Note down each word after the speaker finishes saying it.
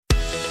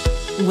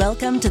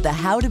Welcome to the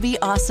How to Be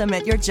Awesome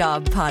at Your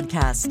Job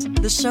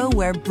podcast, the show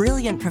where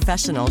brilliant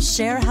professionals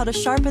share how to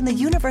sharpen the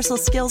universal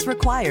skills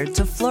required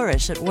to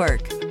flourish at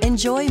work.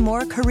 Enjoy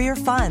more career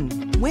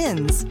fun,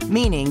 wins,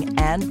 meaning,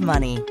 and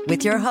money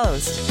with your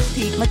host,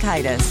 Pete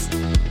Mockaitis.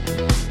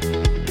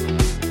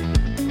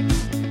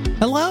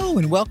 Hello,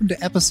 and welcome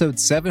to episode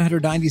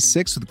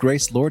 796 with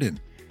Grace Lordan.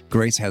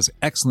 Grace has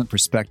excellent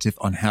perspective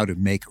on how to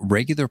make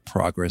regular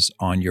progress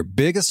on your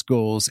biggest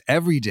goals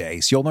every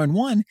day. So you'll learn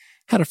 1,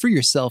 how to free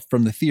yourself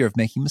from the fear of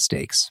making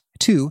mistakes.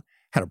 2,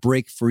 how to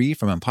break free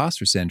from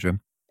imposter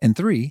syndrome. And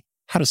 3,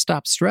 how to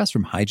stop stress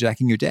from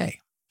hijacking your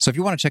day. So if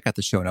you want to check out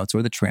the show notes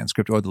or the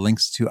transcript or the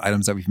links to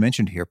items that we've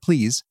mentioned here,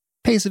 please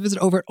pay us a visit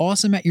over at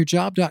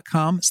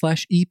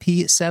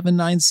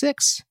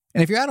awesomeatyourjob.com/EP796.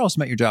 And if you're at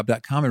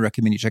awesomeatyourjob.com, I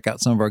recommend you check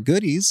out some of our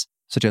goodies,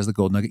 such as the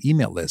Gold Nugget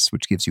email list,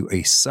 which gives you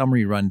a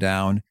summary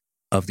rundown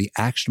of the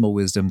actionable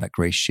wisdom that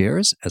Grace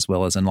shares, as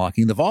well as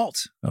unlocking the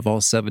vault of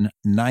all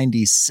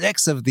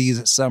 796 of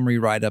these summary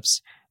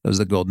write-ups. Those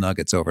are the gold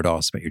nuggets over at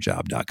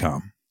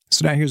awesomeatyourjob.com.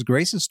 So now here's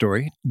Grace's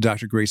story.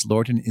 Dr. Grace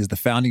Lordan is the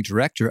founding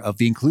director of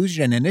the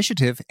Inclusion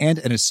Initiative and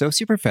an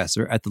associate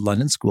professor at the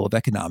London School of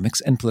Economics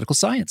and Political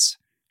Science.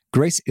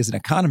 Grace is an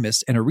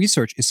economist, and her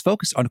research is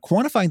focused on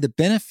quantifying the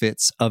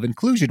benefits of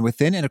inclusion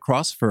within and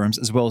across firms,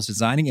 as well as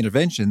designing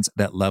interventions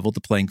that level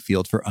the playing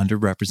field for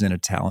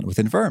underrepresented talent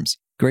within firms.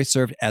 Grace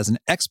served as an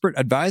expert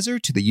advisor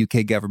to the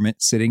UK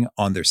government, sitting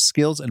on their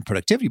Skills and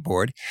Productivity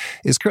Board,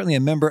 is currently a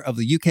member of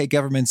the UK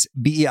government's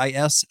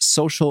BEIS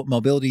Social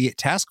Mobility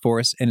Task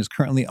Force, and is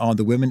currently on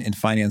the Women in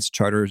Finance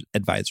Charter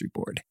Advisory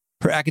Board.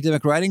 Her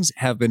academic writings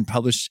have been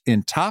published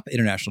in top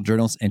international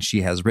journals, and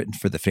she has written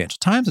for the Financial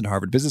Times and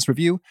Harvard Business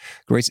Review.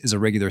 Grace is a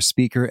regular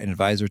speaker and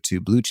advisor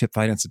to blue-chip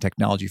finance and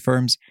technology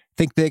firms.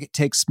 Think Big,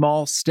 Take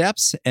Small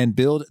Steps, and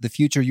Build the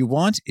Future You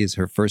Want is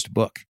her first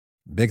book.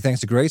 Big thanks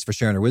to Grace for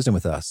sharing her wisdom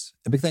with us.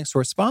 And big thanks to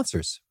our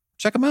sponsors.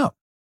 Check them out.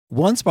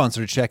 One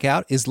sponsor to check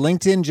out is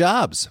LinkedIn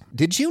Jobs.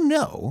 Did you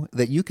know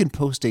that you can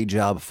post a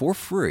job for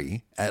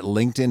free at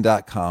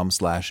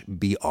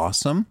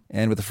linkedin.com/beawesome?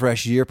 And with a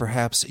fresh year,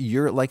 perhaps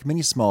you're like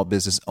many small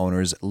business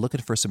owners looking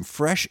for some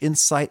fresh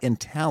insight and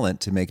talent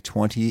to make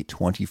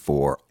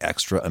 2024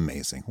 extra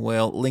amazing.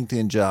 Well,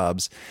 LinkedIn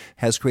Jobs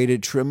has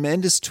created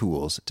tremendous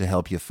tools to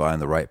help you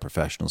find the right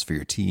professionals for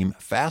your team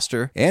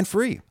faster and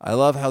free. I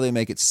love how they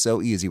make it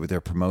so easy with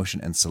their promotion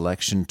and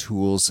selection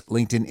tools.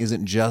 LinkedIn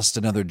isn't just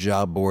another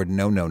job board.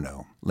 No.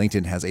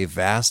 LinkedIn has a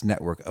vast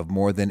network of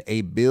more than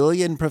 1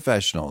 billion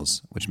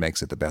professionals, which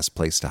makes it the best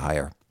place to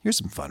hire. Here's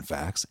some fun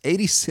facts.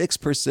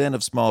 86%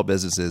 of small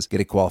businesses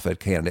get a qualified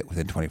candidate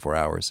within 24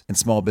 hours, and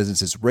small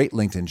businesses rate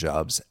LinkedIn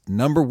Jobs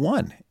number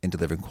 1 in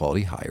delivering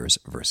quality hires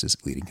versus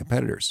leading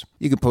competitors.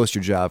 You can post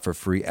your job for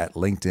free at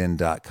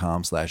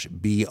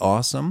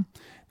linkedin.com/beawesome.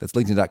 That's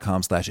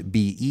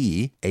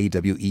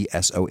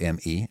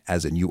linkedin.com/BEAWESOME,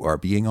 as in you are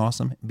being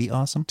awesome, be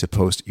awesome, to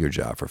post your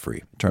job for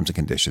free. Terms and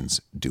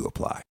conditions do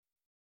apply.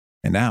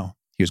 And now,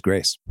 here's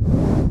Grace.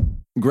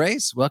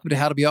 Grace, welcome to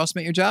How to Be Awesome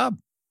at Your Job.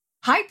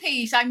 Hi,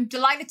 Pete. I'm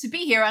delighted to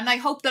be here, and I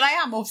hope that I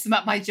am awesome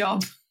at my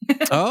job.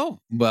 Oh,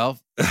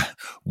 well,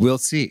 we'll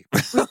see.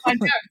 We'll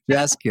find out.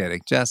 Just kidding.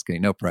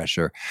 No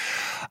pressure.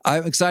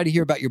 I'm excited to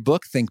hear about your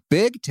book, Think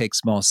Big, Take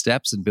Small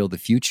Steps, and Build the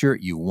Future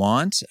You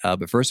Want.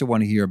 But first, I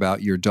want to hear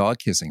about your dog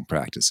kissing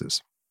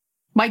practices.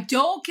 My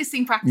dog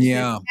kissing practices.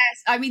 Yeah.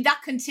 Yes. I mean,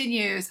 that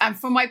continues. And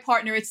for my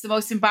partner, it's the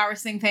most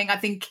embarrassing thing I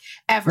think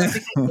ever,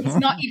 because it's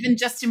not even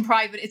just in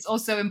private, it's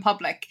also in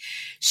public.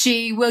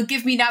 She will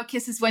give me now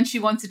kisses when she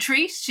wants a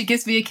treat. She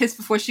gives me a kiss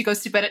before she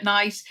goes to bed at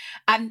night.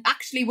 And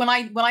actually, when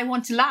I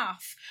want to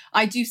laugh,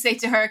 I do say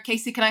to her,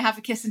 Casey, can I have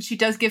a kiss? And she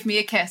does give me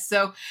a kiss.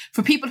 So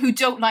for people who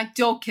don't like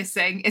dog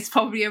kissing, it's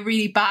probably a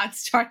really bad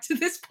start to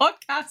this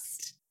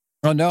podcast.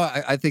 Oh, no,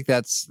 I think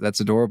that's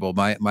adorable.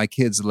 My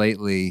kids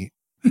lately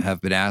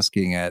have been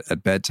asking at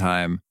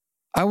bedtime,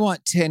 I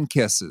want 10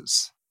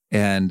 kisses.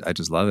 And I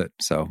just love it.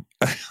 So,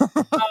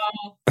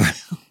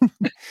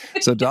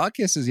 so dog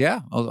kisses,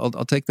 yeah,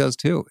 I'll take those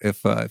too.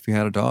 If you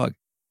had a dog,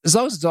 as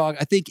long as a dog,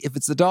 I think if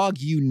it's the dog,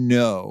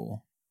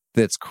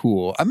 that's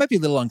cool. I might be a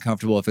little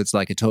uncomfortable if it's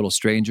like a total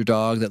stranger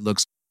dog that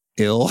looks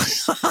ill.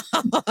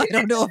 I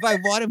don't know if I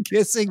want him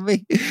kissing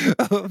me,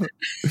 but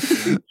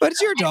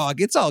it's your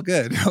dog. It's all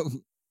good.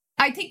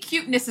 I think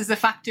cuteness is a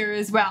factor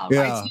as well,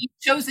 right? Yeah. So you've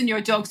chosen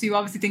your dog, so you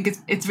obviously think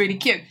it's really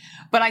cute.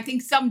 But I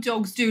think some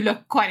dogs do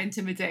look quite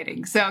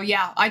intimidating. So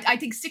yeah, I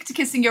think stick to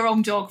kissing your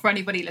own dog for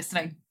anybody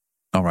listening.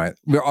 All right.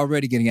 We're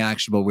already getting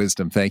actionable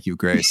wisdom. Thank you,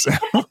 Grace.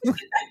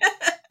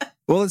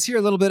 Well, let's hear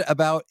a little bit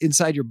about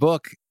inside your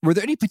book. Were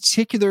there any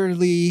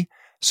particularly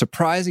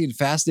surprising and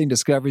fascinating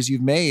discoveries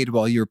you've made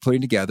while you were putting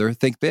together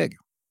Think Big?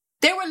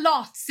 There were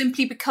lots,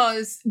 simply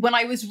because when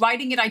I was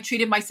writing it, I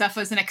treated myself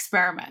as an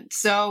experiment.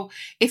 So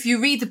if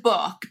you read the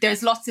book,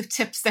 there's lots of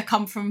tips that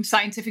come from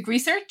scientific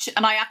research,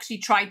 and I actually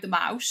tried them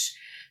out.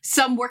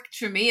 Some worked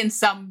for me and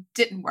some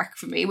didn't work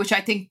for me, which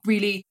I think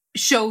really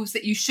shows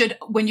that you should,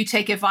 when you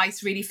take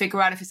advice, really figure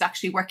out if it's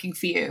actually working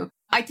for you.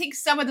 I think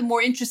some of the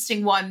more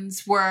interesting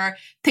ones were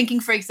thinking,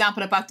 for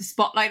example, about the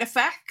spotlight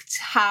effect,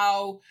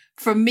 how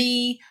for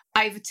me,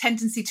 I have a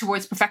tendency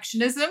towards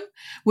perfectionism,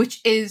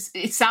 which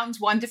it sounds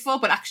wonderful,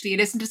 but actually it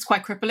isn't. It's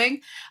quite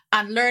crippling.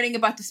 And learning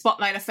about the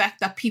spotlight effect,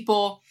 that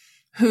people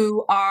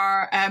who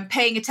are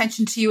paying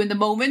attention to you in the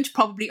moment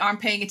probably aren't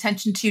paying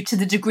attention to you to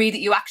the degree that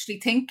you actually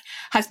think,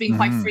 has been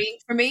quite freeing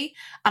for me.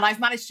 And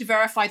I've managed to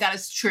verify that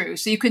as true.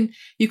 So you can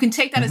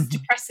take that as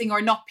depressing or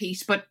not,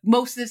 Pete, but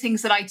most of the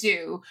things that I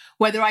do,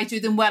 whether I do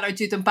them well or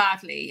do them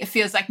badly, it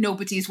feels like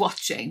nobody's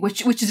watching,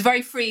 which is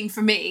very freeing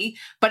for me,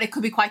 but it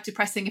could be quite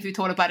depressing if you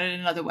thought about it in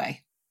another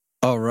way.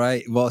 All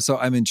right. Well, so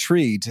I'm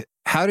intrigued.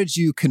 How did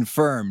you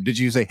confirm? Did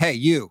you say,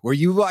 hey, were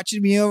you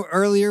watching me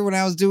earlier when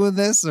I was doing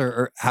this?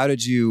 Or how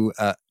did you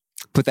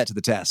put that to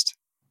the test?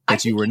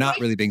 That you were not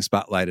really being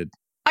spotlighted?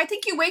 I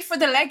think you wait for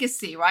the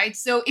legacy, right?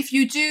 So if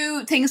you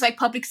do things like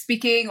public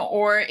speaking,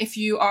 or if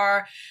you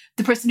are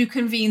the person who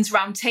convenes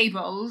round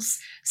tables,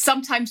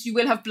 sometimes you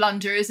will have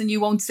blunders and you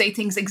won't say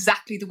things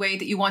exactly the way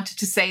that you wanted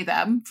to say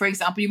them. For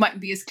example, you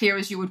mightn't be as clear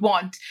as you would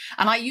want.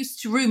 And I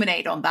used to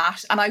ruminate on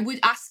that. And I would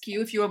ask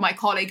you, if you were my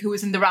colleague who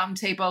was in the round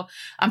table,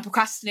 and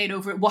procrastinate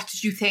over it, what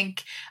did you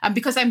think? And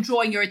because I'm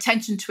drawing your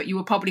attention to it, you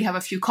will probably have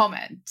a few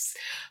comments.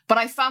 But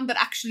I found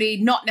that actually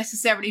not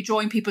necessarily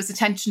drawing people's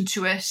attention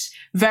to it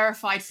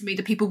verified for me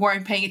that people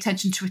weren't paying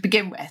attention to it to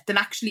begin with. And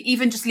actually,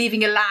 even just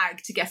leaving a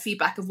lag to get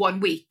feedback of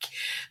 1 week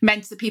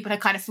meant that people had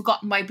kind of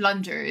forgotten my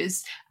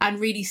blunders and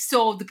really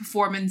saw the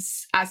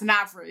performance as an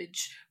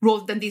average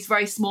rather than these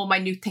very small,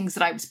 minute things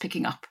that I was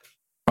picking up.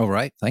 All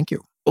right. Thank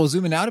you. Well,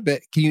 zooming out a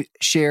bit, can you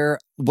share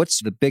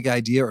what's the big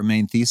idea or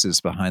main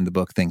thesis behind the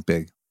book, Think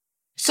Big?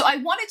 So I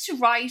wanted to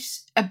write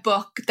a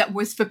book that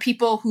was for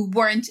people who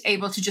weren't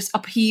able to just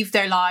upheave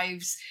their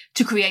lives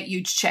to create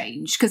huge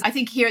change. Because I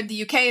think here in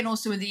the UK and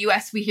also in the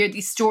US, we hear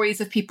these stories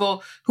of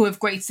people who have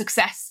great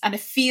success and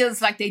it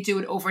feels like they do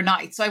it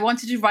overnight. So I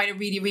wanted to write a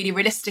really, really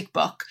realistic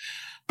book.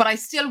 But I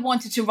still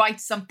wanted to write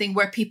something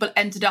where people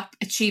ended up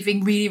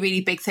achieving really, really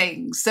big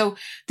things. So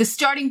the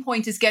starting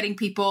point is getting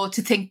people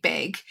to think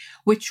big,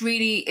 which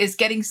really is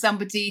getting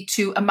somebody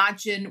to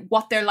imagine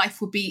what their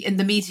life would be in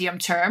the medium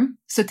term.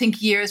 So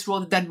think years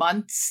rather than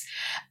months,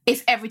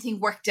 if everything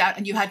worked out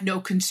and you had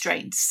no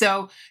constraints.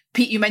 So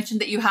Pete, you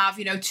mentioned that you have,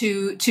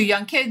 two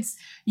young kids.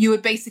 You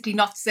would basically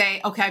not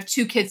say, okay, I have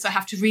 2 kids, so I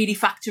have to really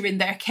factor in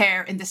their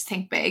care in this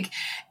think big.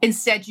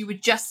 Instead, you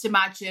would just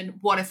imagine,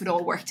 what if it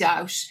all worked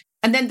out?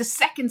 And then the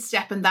second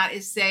step in that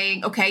is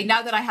saying, okay,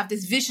 now that I have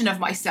this vision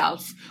of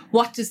myself,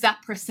 what does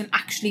that person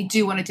actually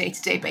do on a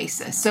day-to-day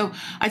basis? So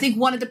I think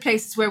one of the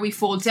places where we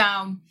fall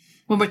down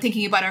when we're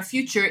thinking about our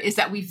future is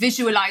that we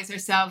visualize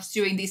ourselves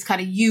doing these kind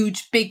of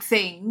huge, big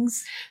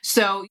things.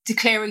 So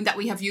declaring that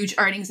we have huge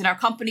earnings in our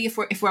company if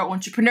we're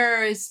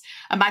entrepreneurs,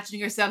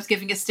 imagining ourselves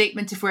giving a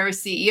statement if we're a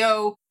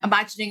CEO,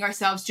 imagining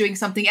ourselves doing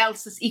something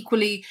else that's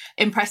equally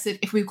impressive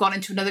if we've gone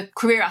into another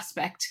career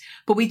aspect.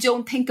 But we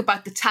don't think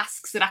about the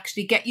tasks that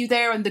actually get you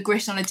there and the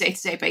grit on a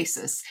day-to-day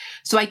basis.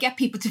 So I get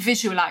people to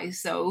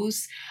visualize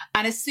those,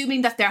 and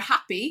assuming that they're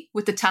happy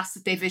with the tasks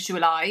that they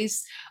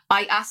visualize,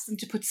 I ask them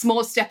to put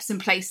small steps in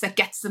place that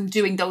gets them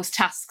doing those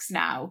tasks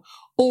now.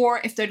 Or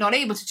if they're not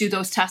able to do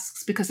those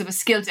tasks because of a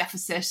skill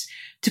deficit,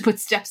 to put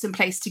steps in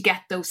place to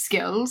get those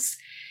skills.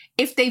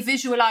 If they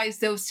visualize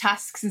those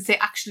tasks and say,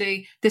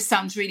 actually, this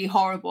sounds really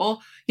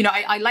horrible.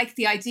 I like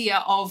the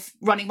idea of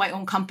running my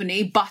own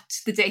company, but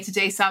the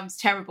day-to-day sounds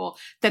terrible.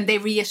 Then they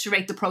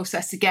reiterate the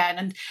process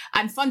again.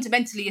 And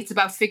fundamentally, it's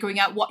about figuring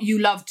out what you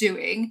love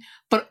doing,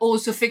 but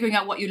also figuring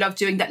out what you love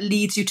doing that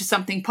leads you to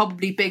something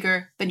probably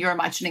bigger than you're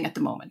imagining at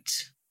the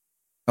moment.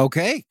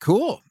 Okay,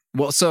 cool.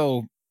 Well,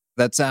 so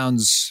that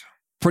sounds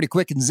pretty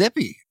quick and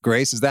zippy.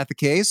 Grace, is that the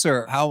case?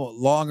 Or how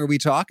long are we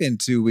talking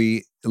till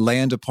we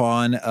land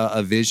upon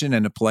a vision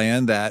and a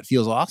plan that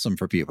feels awesome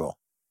for people?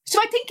 So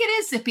I think it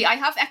is zippy. I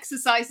have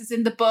exercises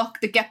in the book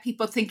that get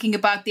people thinking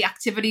about the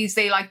activities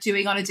they like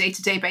doing on a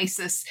day-to-day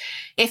basis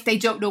if they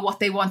don't know what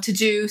they want to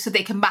do, so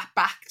they can map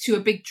back to a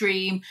big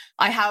dream.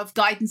 I have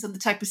guidance on the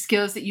type of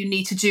skills that you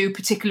need to do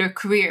particular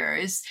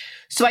careers.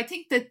 So I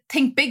think the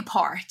think big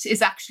part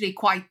is actually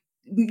quite,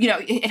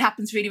 it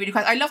happens really, really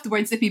quick. I love the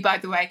word zippy, by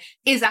the way,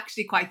 is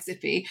actually quite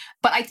zippy.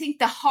 But I think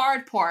the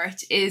hard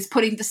part is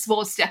putting the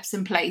small steps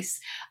in place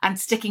and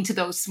sticking to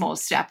those small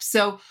steps.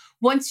 So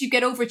once you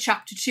get over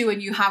chapter 2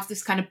 and you have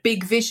this kind of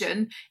big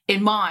vision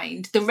in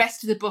mind, the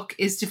rest of the book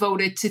is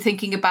devoted to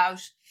thinking about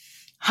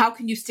how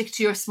can you stick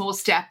to your small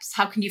steps?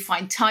 How can you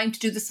find time to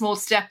do the small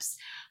steps?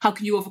 How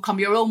can you overcome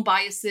your own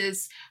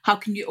biases? How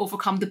can you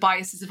overcome the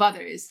biases of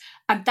others?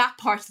 And that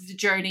part of the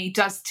journey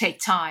does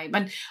take time.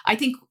 And I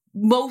think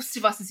most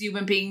of us as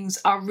human beings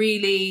find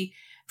really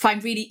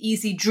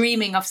easy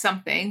dreaming of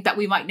something that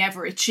we might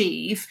never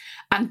achieve.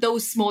 And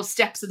those small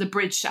steps are the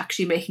bridge to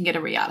actually making it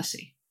a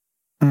reality.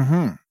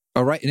 Mm-hmm.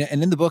 All right.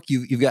 And in the book,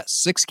 you've got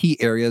 6 key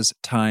areas: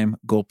 time,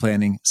 goal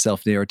planning,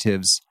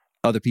 self-narratives,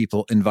 other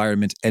people,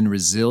 environment, and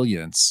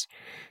resilience.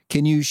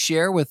 Can you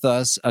share with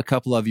us a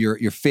couple of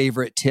your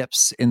favorite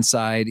tips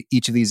inside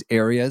each of these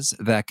areas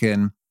that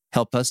can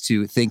help us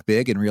to think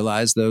big and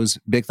realize those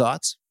big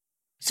thoughts?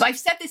 So I've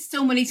said this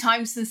so many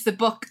times since the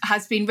book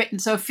has been written,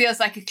 so it feels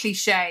like a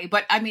cliche,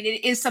 but I mean,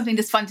 it is something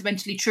that's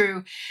fundamentally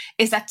true,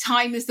 is that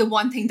time is the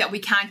one thing that we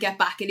can't get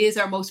back. It is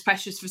our most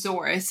precious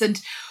resource.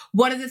 And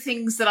one of the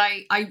things that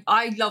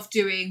I love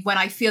doing when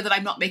I feel that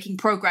I'm not making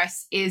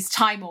progress is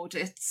time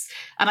audits.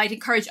 And I'd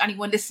encourage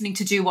anyone listening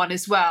to do one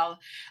as well.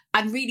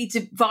 And really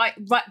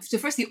so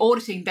firstly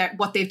auditing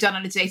what they've done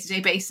on a day-to-day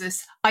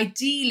basis,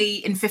 ideally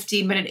in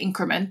 15-minute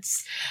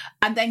increments,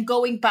 and then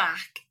going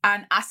back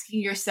and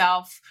asking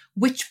yourself,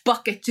 which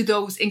bucket do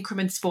those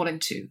increments fall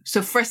into?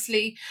 So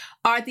firstly,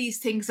 are these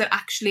things that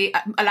actually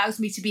allows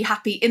me to be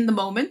happy in the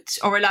moment,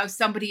 or allows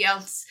somebody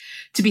else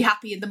to be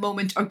happy in the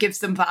moment, or gives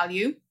them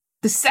value?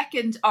 The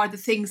second are the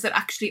things that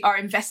actually are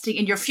investing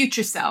in your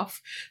future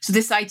self. So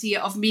this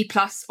idea of me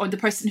plus, or the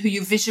person who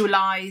you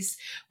visualize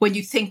when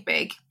you think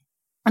big.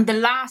 And the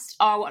last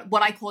are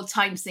what I call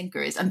time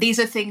sinkers. And these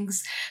are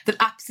things that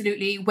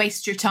absolutely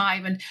waste your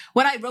time. And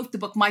when I wrote the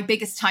book, my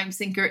biggest time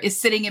sinker is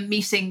sitting in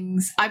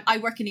meetings. I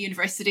work in a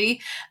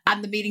university,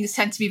 and the meetings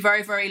tend to be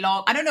very, very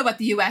long. I don't know about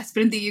the US,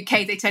 but in the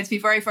UK, they tend to be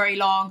very, very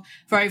long,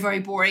 very, very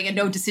boring, and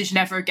no decision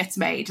ever gets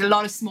made. A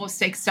lot of small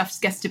stake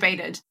stuff gets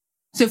debated.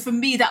 So for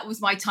me, that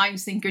was my time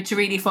sinker, to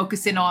really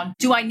focus in on,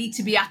 do I need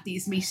to be at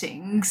these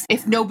meetings?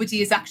 If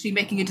nobody is actually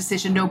making a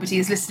decision, nobody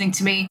is listening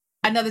to me.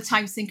 Another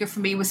time sinker for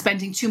me was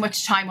spending too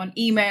much time on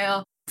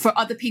email. For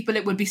other people,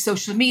 it would be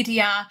social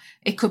media.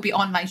 It could be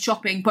online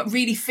shopping, but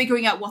really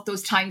figuring out what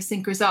those time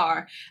sinkers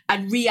are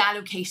and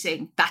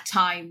reallocating that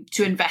time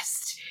to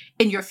invest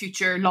in your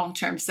future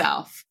long-term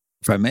self.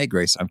 If I may,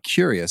 Grace, I'm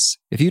curious,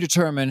 if you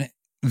determine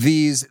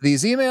these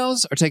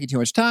emails are taking too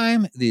much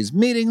time, these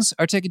meetings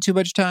are taking too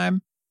much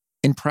time,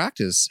 in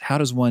practice, how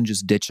does one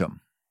just ditch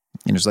them?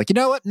 And it's like, you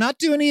know what? Not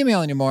doing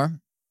email anymore.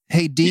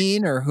 Hey,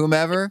 Dean or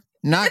whomever,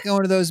 not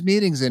going to those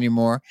meetings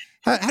anymore.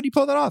 How do you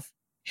pull that off?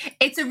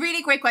 It's a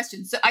really great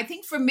question. So I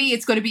think for me,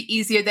 it's going to be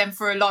easier than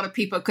for a lot of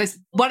people, because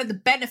one of the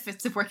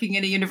benefits of working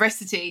in a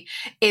university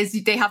is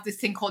they have this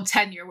thing called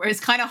tenure, where it's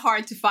kind of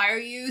hard to fire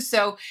you.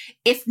 So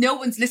if no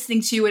one's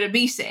listening to you at a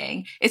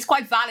meeting, it's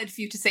quite valid for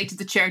you to say to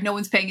the chair, no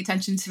one's paying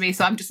attention to me,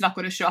 so I'm just not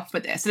going to show up for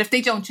this. And if they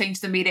don't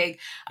change the meeting,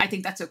 I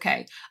think that's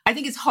okay. I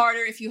think it's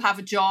harder if you have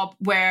a job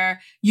where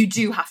you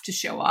do have to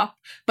show up,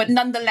 but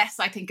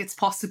nonetheless, I think it's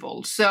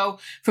possible. So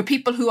for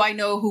people who I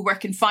know who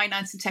work in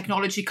finance and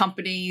technology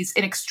companies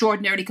in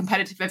extraordinary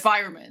competitive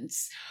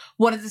environments,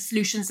 one of the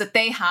solutions that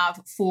they have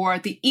for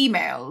the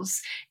emails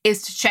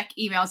is to check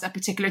emails at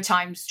particular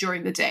times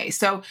during the day.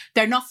 So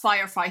they're not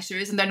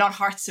firefighters and they're not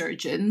heart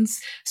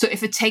surgeons. So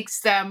if it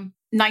takes them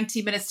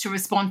 90 minutes to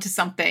respond to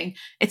something,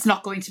 it's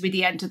not going to be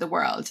the end of the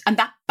world. And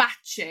that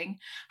batching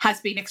has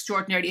been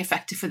extraordinarily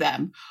effective for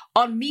them.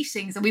 On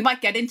meetings, and we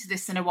might get into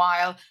this in a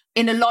while,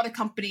 in a lot of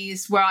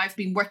companies where I've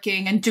been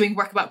working and doing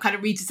work about kind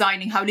of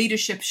redesigning how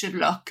leadership should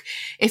look,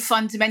 it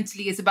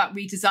fundamentally is about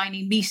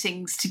redesigning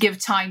meetings to give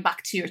time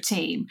back to your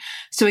team.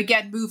 So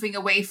again, moving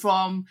away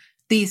from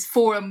these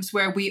forums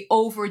where we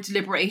over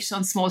deliberate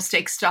on small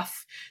stake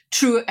stuff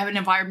through an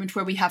environment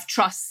where we have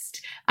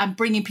trust, and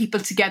bringing people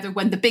together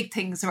when the big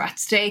things are at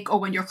stake, or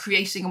when you're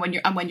creating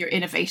and when you're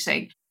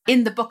innovating.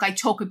 In the book, I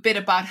talk a bit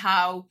about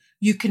how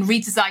you can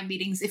redesign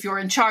meetings if you're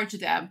in charge of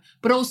them,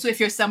 but also if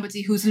you're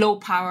somebody who's low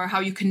power, how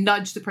you can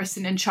nudge the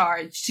person in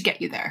charge to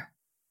get you there.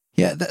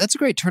 Yeah, that's a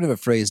great turn of a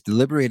phrase,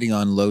 deliberating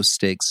on low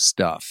stakes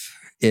stuff.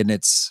 And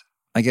it's,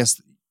 I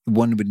guess,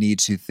 one would need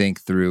to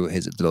think through,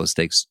 is it low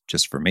stakes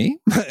just for me?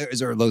 Is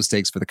there low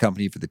stakes for the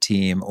company, for the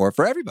team, or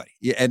for everybody?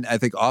 Yeah, and I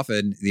think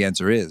often the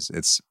answer is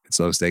it's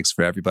low stakes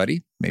for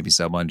everybody. Maybe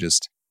someone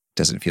just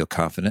doesn't feel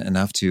confident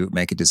enough to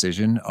make a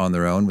decision on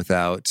their own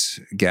without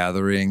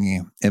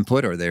gathering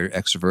input, or they're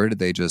extroverted.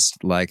 They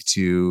just like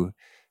to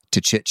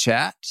chit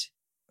chat.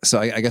 So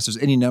I guess there's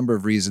any number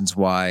of reasons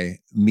why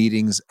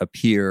meetings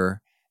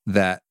appear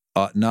that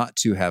ought not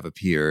to have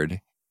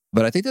appeared.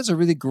 But I think that's a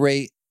really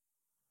great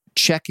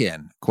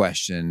check-in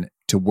question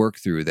to work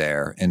through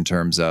there in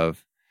terms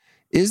of,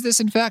 is this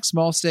in fact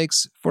small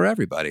stakes for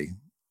everybody?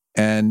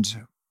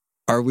 And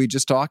are we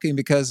just talking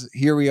because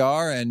here we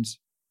are and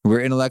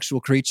we're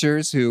intellectual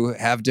creatures who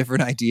have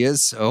different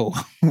ideas, so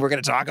we're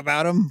going to talk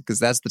about them because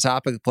that's the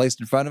topic placed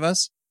in front of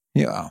us?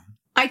 Yeah.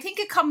 I think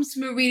it comes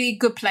from a really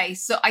good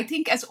place. So I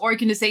think as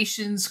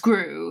organizations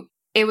grew,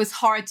 it was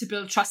hard to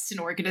build trust in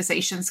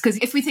organizations, because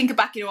if we think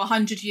back,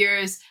 100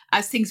 years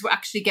as things were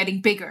actually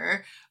getting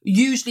bigger,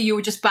 usually you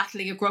were just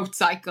battling a growth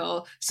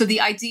cycle. So the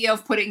idea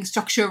of putting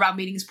structure around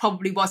meetings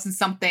probably wasn't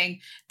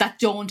something that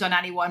dawned on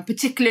anyone,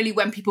 particularly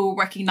when people were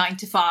working 9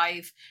 to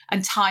 5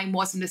 and time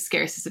wasn't as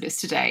scarce as it is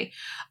today.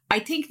 I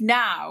think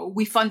now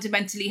we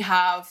fundamentally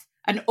have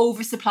an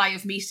oversupply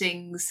of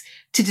meetings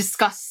to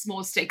discuss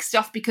small stake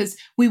stuff because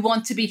we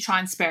want to be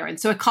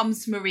transparent. So it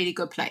comes from a really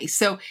good place.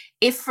 So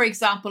if, for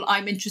example,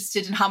 I'm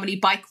interested in how many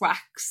bike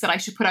racks that I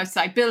should put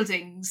outside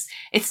buildings,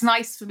 it's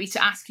nice for me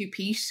to ask you,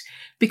 Pete,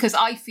 because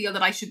I feel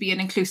that I should be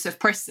an inclusive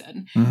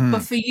person. Mm-hmm.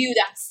 But for you,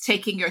 that's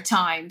taking your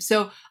time.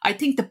 So I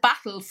think the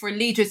battle for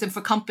leaders and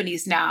for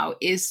companies now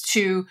is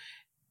to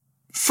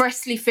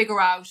firstly figure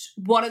out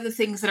what are the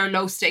things that are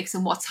low stakes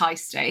and what's high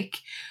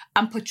stake,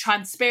 and put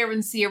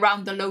transparency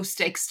around the low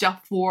stakes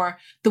stuff for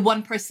the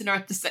one person or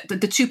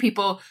the two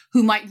people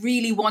who might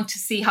really want to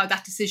see how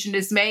that decision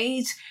is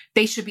made.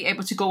 They should be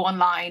able to go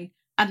online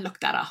and look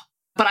that up.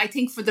 But I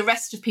think for the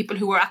rest of people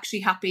who are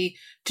actually happy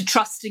to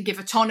trust and give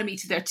autonomy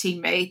to their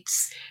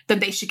teammates, then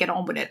they should get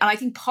on with it. And I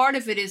think part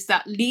of it is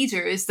that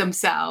leaders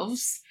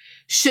themselves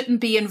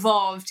shouldn't be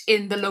involved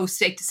in the low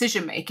stake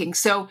decision making.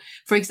 So,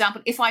 for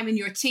example, if I'm in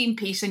your team,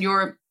 Pete, and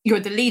you're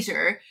the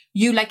leader,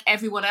 you, like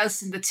everyone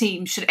else in the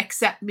team, should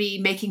accept me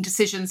making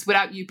decisions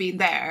without you being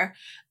there,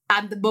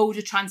 and the mode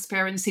of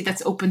transparency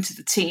that's open to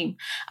the team.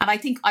 And I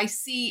think I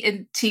see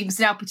in teams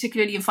now,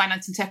 particularly in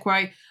finance and tech,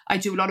 where I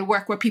do a lot of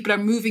work, where people are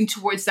moving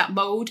towards that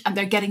mode and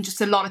they're getting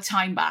just a lot of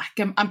time back,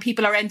 and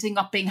people are ending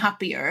up being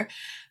happier,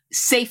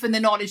 safe in the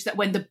knowledge that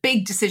when the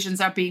big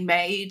decisions are being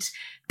made,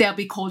 they'll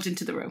be called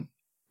into the room.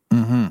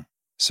 Mm-hmm.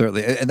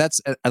 Certainly. And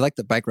I like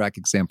the bike rack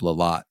example a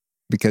lot,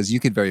 because you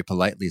could very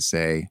politely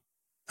say,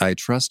 I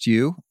trust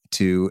you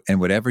and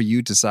whatever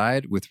you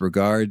decide with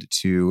regard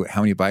to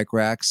how many bike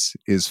racks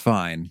is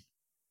fine.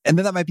 And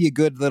then that might be a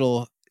good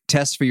little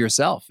test for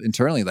yourself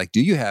internally. Like,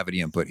 do you have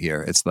any input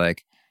here? It's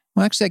like,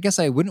 well, actually, I guess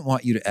I wouldn't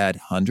want you to add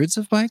hundreds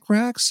of bike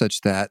racks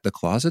such that the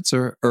closets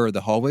or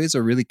the hallways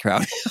are really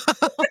crowded.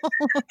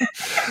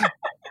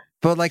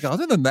 But like,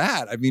 other than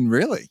that, I mean,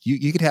 really,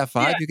 you could have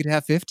 5, you could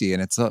have 50,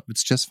 and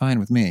it's just fine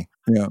with me.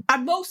 Yeah.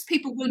 And most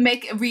people will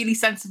make a really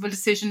sensible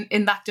decision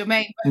in that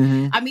domain. But,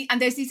 I mean,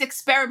 and there's these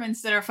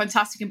experiments that are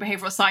fantastic in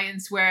behavioral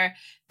science where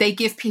they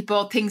give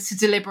people things to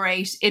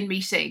deliberate in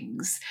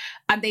meetings,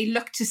 and they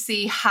look to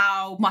see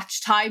how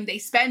much time they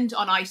spend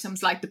on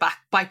items like the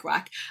bike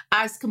rack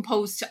as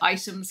composed to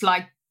items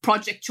like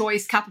project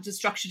choice, capital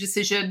structure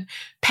decision,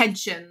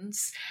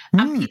 pensions.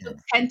 And people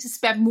tend to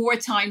spend more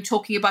time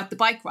talking about the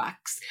bike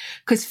racks,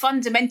 because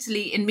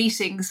fundamentally in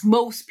meetings,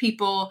 most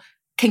people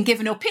can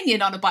give an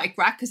opinion on a bike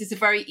rack because it's a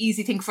very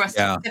easy thing for us to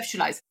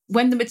conceptualize.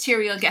 When the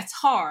material gets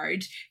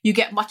hard, you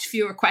get much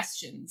fewer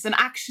questions. And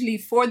actually,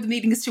 for the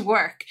meetings to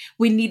work,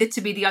 we need it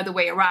to be the other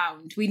way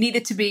around. We need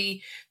it to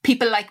be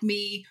people like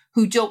me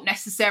who don't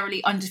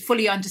necessarily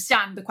fully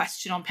understand the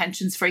question on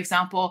pensions, for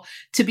example,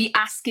 to be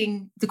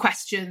asking the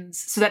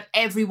questions so that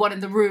everyone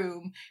in the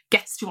room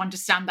gets to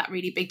understand that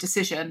really big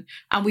decision.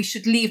 And we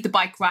should leave the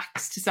bike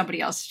racks to somebody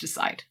else to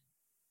decide.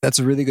 That's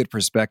a really good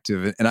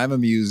perspective. And I'm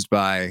amused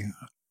by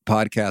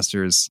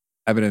podcasters.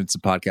 I've been in some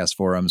podcast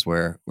forums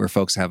where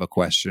folks have a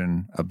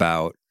question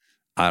about,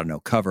 I don't know,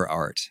 cover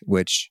art,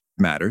 which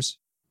matters.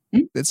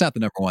 It's not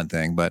the number one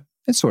thing, but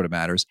it sort of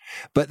matters.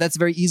 But that's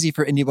very easy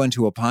for anyone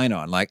to opine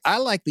on. Like, I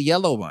like the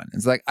yellow one.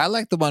 It's like, I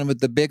like the one with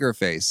the bigger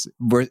face,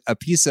 where a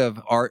piece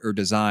of art or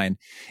design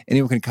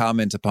anyone can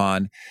comment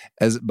upon.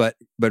 But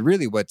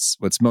really what's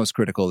most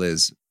critical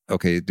is,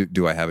 okay,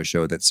 do I have a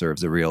show that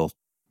serves a real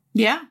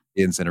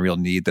and a real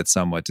need that's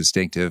somewhat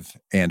distinctive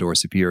and or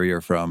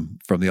superior from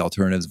the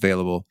alternatives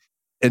available?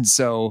 And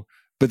so,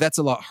 but that's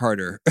a lot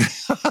harder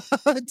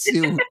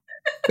to,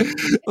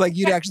 like,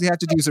 you'd actually have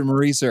to do some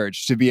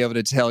research to be able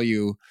to tell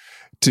you,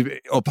 to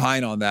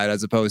opine on that,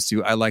 as opposed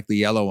to, I like the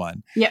yellow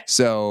one. Yeah.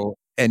 So,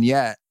 and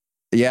yet,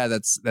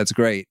 that's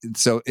great.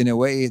 So in a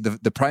way,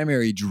 the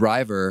primary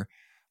driver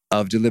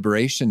of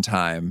deliberation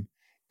time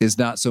is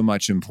not so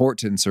much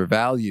importance or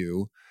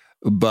value,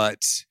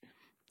 but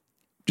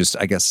just,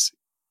 I guess,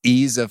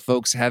 ease of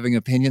folks having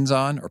opinions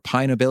on, or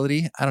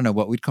pineability. I don't know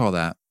what we'd call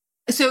that.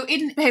 So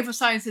in behavioral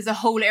science, there's a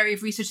whole area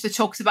of research that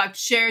talks about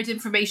shared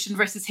information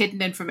versus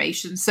hidden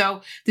information.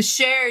 So the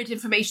shared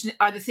information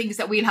are the things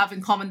that we'll have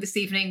in common this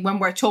evening when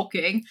we're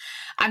talking.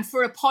 And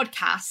for a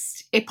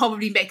podcast, it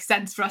probably makes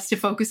sense for us to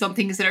focus on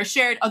things that are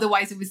shared.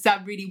 Otherwise, it would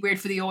sound really weird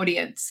for the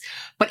audience.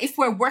 But if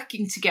we're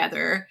working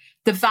together,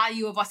 the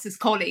value of us as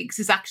colleagues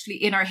is actually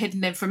in our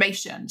hidden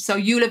information. So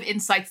you'll have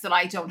insights that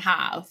I don't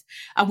have,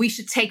 and we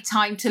should take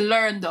time to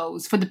learn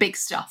those for the big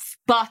stuff.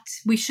 But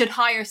we should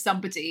hire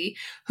somebody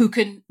who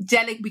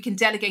we can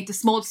delegate the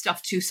small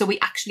stuff to, so we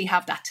actually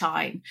have that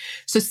time.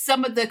 So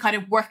some of the kind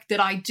of work that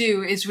I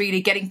do is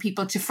really getting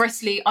people to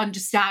firstly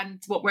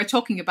understand what we're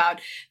talking about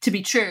to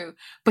be true,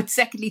 but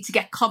secondly, to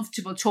get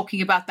comfortable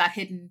talking about that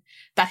hidden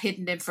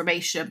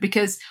information.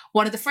 Because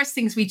one of the first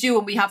things we do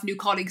when we have new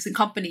colleagues in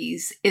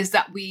companies is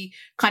that we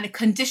kind of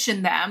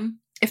condition them,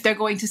 if they're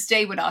going to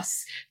stay with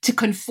us, to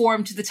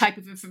conform to the type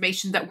of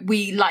information that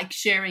we like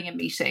sharing in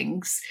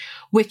meetings,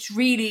 which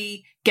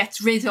really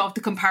gets rid of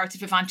the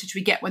comparative advantage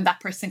we get when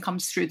that person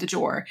comes through the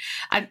door.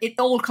 And it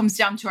all comes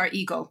down to our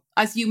ego.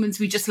 As humans,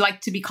 we just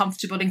like to be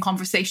comfortable in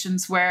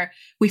conversations where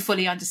we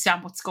fully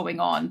understand what's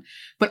going on.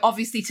 But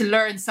obviously, to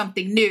learn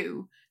something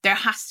new, there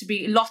has to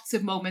be lots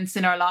of moments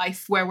in our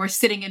life where we're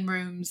sitting in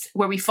rooms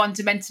where we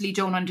fundamentally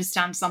don't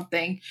understand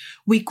something.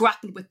 We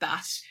grapple with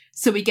that,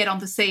 so we get on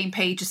the same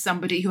page as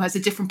somebody who has a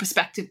different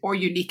perspective or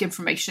unique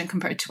information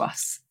compared to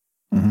us.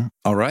 Mm-hmm.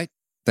 All right.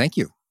 Thank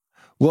you.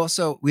 Well,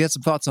 so we had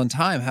some thoughts on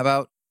time. How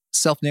about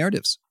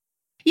self-narratives?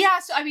 Yeah,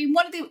 so I mean,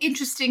 one of the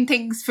interesting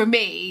things for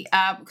me,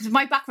 because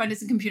my background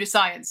is in computer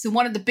science, so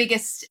one of the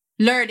biggest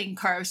learning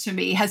curves for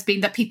me has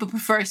been that people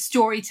prefer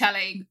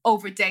storytelling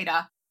over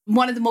data.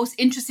 One of the most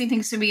interesting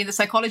things for me in the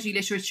psychology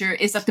literature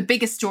is that the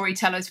biggest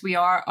storytellers we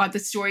are the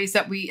stories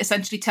that we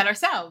essentially tell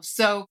ourselves.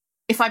 So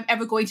if I'm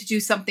ever going to do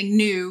something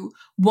new,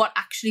 what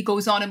actually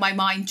goes on in my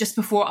mind just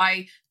before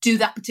I do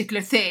that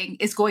particular thing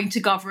is going to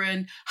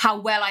govern how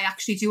well I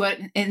actually do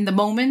it in the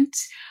moment,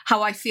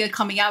 how I feel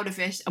coming out of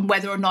it, and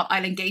whether or not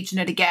I'll engage in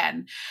it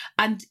again.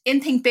 And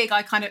in Think Big,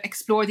 I kind of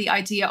explore the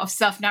idea of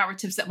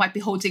self-narratives that might be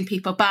holding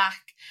people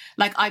back,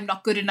 like I'm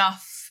not good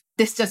enough,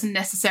 this doesn't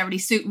necessarily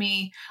suit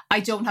me, I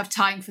don't have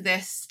time for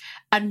this,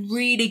 and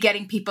really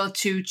getting people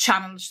to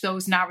challenge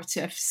those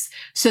narratives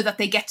so that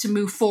they get to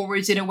move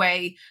forward in a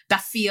way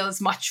that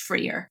feels much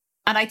freer.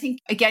 And I think,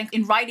 again,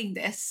 in writing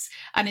this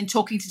and in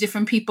talking to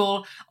different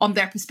people on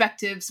their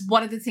perspectives,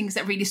 one of the things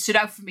that really stood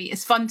out for me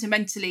is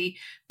fundamentally,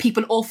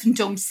 people often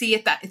don't see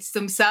it, that it's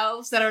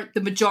themselves that are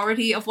the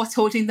majority of what's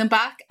holding them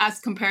back as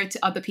compared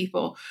to other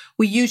people.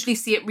 We usually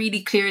see it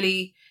really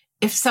clearly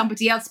if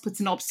somebody else puts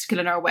an obstacle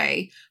in our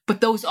way, but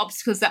those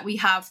obstacles that we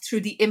have through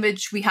the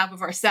image we have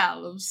of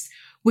ourselves,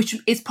 which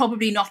is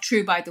probably not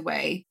true, by the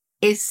way,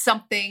 is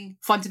something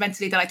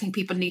fundamentally that I think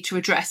people need to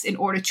address in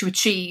order to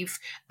achieve,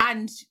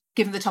 and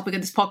given the topic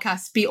of this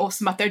podcast, be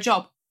awesome at their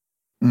job.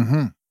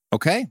 Mm-hmm.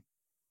 Okay.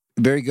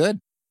 Very good.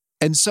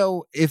 And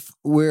so if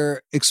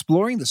we're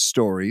exploring the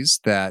stories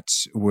that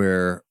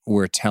we're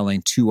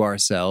telling to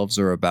ourselves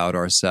or about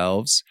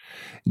ourselves,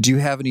 do you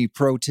have any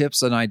pro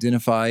tips on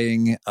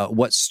identifying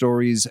what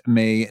stories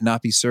may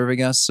not be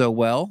serving us so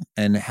well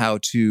and how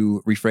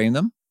to reframe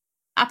them?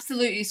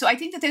 Absolutely. So I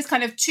think that there's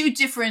kind of two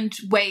different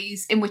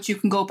ways in which you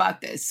can go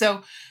about this.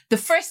 So the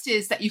first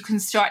is that you can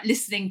start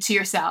listening to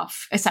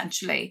yourself,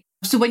 essentially.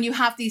 So when you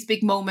have these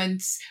big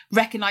moments,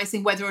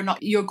 recognizing whether or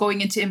not you're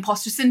going into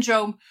imposter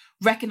syndrome,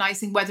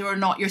 recognizing whether or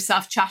not your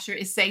self-chatter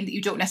is saying that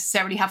you don't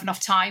necessarily have enough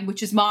time,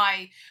 which is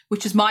my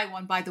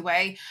one, by the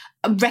way,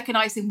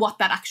 recognizing what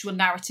that actual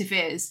narrative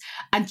is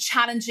and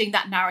challenging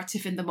that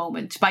narrative in the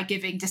moment by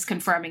giving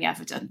disconfirming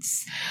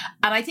evidence.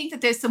 And I think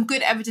that there's some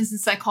good evidence in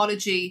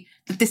psychology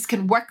that this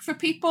can work for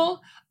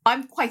people.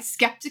 I'm quite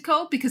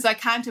skeptical because I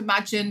can't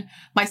imagine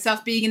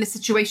myself being in a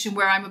situation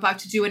where I'm about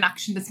to do an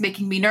action that's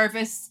making me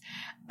nervous.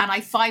 And I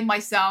find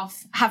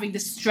myself having the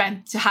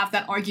strength to have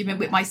that argument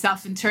with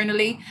myself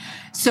internally.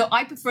 So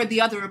I prefer the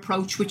other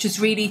approach, which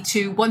is really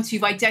to, once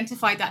you've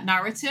identified that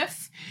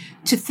narrative,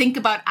 to think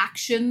about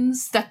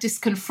actions that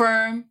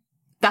disconfirm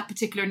that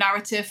particular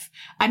narrative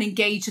and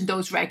engage in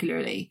those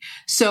regularly.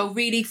 So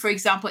really, for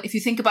example, if you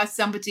think about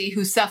somebody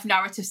whose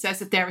self-narrative says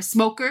that they're a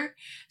smoker,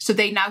 so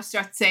they now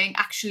start saying,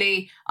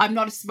 actually, I'm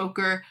not a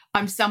smoker,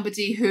 I'm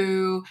somebody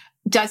who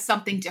does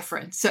something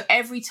different. So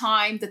every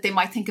time that they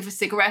might think of a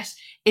cigarette,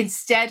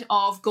 instead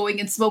of going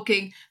and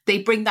smoking,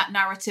 they bring that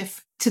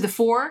narrative to the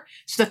fore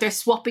so that they're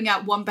swapping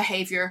out one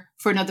behavior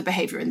for another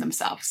behavior in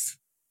themselves.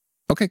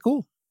 Okay,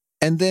 cool.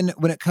 And then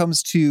when it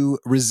comes to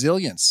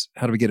resilience,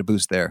 how do we get a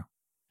boost there?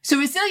 So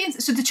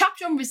the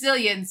chapter on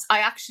resilience,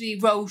 I actually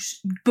wrote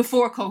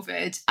before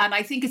COVID. And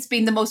I think it's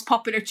been the most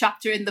popular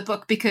chapter in the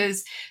book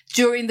because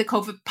during the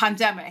COVID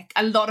pandemic,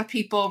 a lot of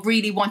people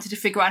really wanted to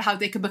figure out how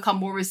they could become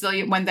more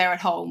resilient when they're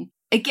at home.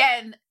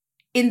 Again,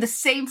 in the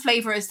same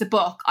flavor as the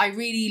book, I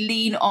really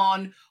lean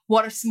on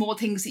what are small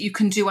things that you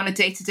can do on a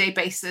day-to-day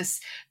basis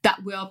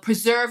that will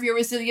preserve your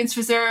resilience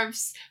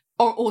reserves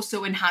or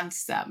also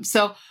enhance them.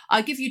 So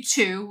I'll give you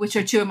two, which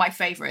are two of my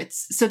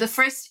favorites. So the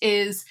first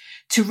is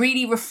to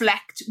really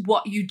reflect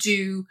what you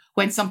do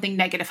when something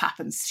negative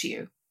happens to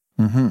you.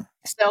 Mm-hmm.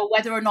 So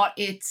whether or not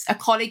it's a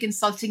colleague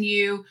insulting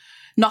you,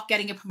 not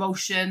getting a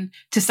promotion,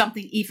 to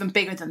something even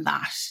bigger than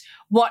that.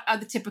 What are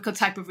the typical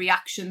type of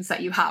reactions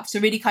that you have? So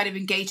really kind of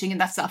engaging in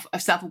that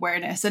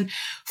self-awareness. And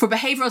for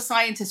behavioral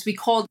scientists, we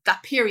call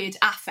that period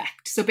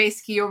affect. So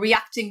basically you're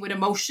reacting with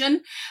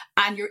emotion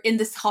and you're in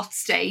this hot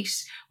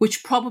state,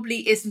 which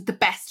probably isn't the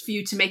best for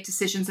you to make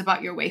decisions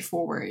about your way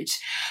forward.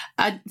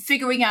 And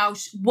figuring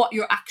out what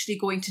you're actually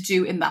going to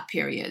do in that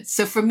period.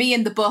 So for me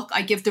in the book,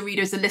 I give the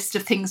readers a list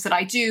of things that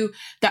I do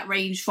that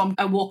range from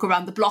a walk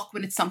around the block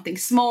when it's something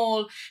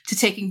small to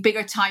taking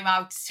bigger time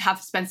out to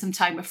spend some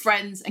time with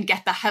friends and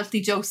get that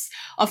healthy dose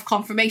of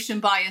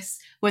confirmation bias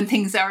when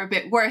things are a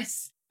bit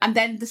worse. And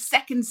then the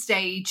second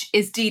stage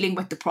is dealing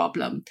with the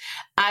problem.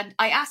 And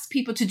I ask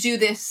people to do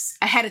this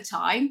ahead of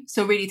time.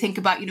 So really think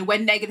about,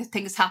 when negative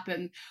things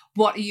happen,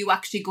 what are you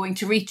actually going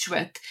to reach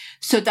with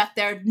so that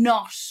they're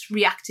not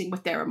reacting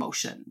with their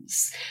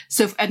emotions.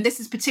 And this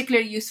is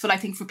particularly useful, I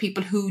think, for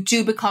people who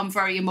do become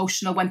very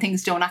emotional when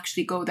things don't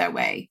actually go their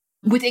way.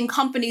 Within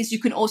companies, you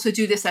can also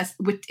do this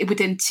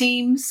within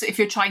teams. So if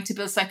you're trying to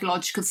build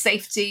psychological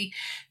safety,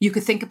 you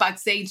could think about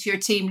saying to your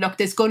team, look,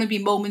 there's going to be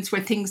moments where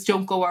things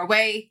don't go our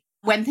way.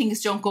 When things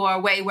don't go our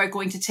way, we're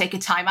going to take a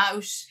time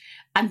out.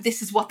 And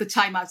this is what the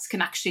timeouts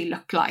can actually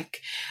look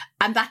like.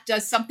 And that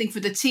does something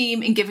for the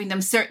team in giving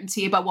them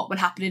certainty about what will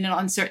happen in an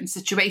uncertain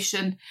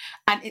situation.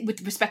 And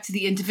with respect to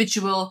the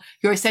individual,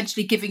 you're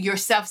essentially giving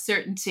yourself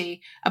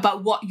certainty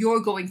about what you're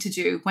going to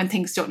do when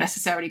things don't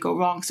necessarily go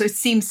wrong. So it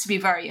seems to be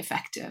very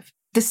effective.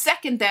 The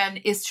second then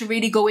is to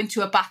really go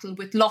into a battle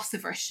with loss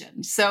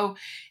aversion. So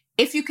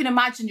if you can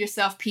imagine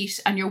yourself, Pete,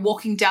 and you're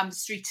walking down the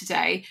street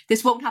today,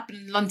 this won't happen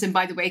in London,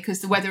 by the way,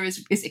 because the weather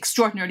is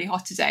extraordinarily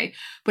hot today.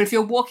 But if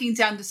you're walking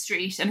down the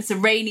street and it's a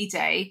rainy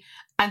day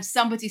and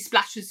somebody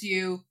splashes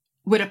you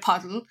with a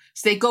puddle,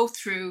 so they go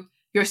through,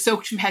 you're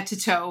soaked from head to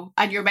toe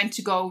and you're meant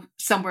to go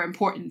somewhere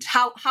important,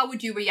 how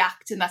would you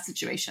react in that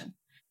situation?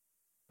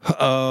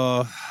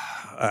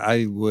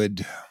 I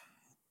would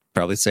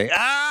probably say,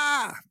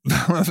 ah!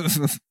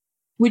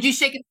 Would you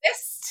shake a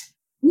fist?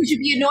 Would you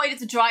be annoyed at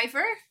the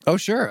driver? Oh,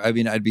 sure. I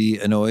mean, I'd be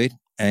annoyed,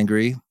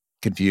 angry,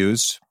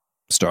 confused,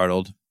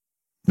 startled.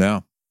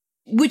 No.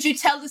 Would you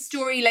tell the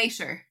story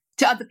later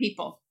to other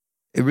people?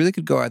 It really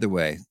could go either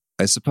way.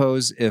 I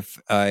suppose if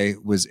I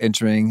was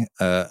entering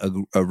a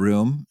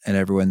room and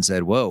everyone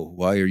said, whoa,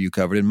 why are you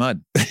covered in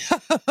mud?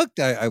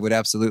 I would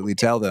absolutely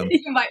tell them.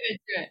 You might do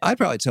it. I'd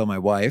probably tell my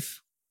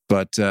wife,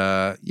 but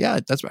I'd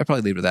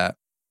probably leave it at that.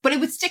 But it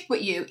would stick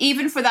with you,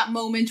 even for that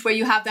moment where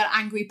you have that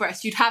angry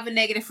burst. You'd have a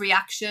negative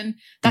reaction.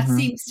 That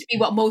seems to be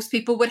what most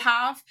people would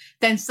have.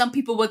 Then some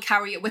people will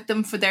carry it with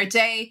them for their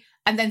day.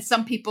 And then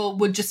some people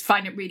would just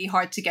find it really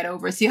hard to get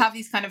over. So you have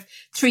these kind of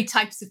three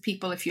types of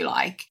people, if you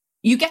like.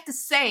 You get the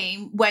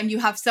same when you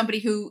have somebody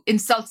who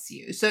insults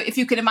you. So if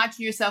you can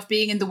imagine yourself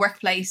being in the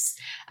workplace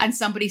and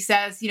somebody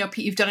says, you know,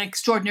 Pete, you've done an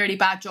extraordinarily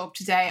bad job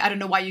today. I don't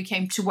know why you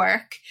came to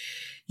work.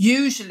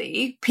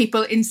 Usually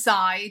people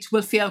inside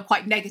will feel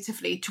quite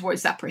negatively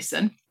towards that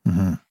person.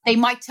 Mm-hmm. They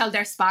might tell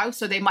their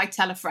spouse or they might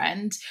tell a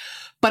friend,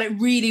 but it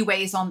really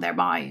weighs on their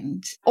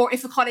mind. Or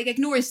if a colleague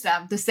ignores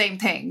them, the same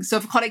thing. So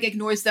if a colleague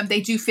ignores them,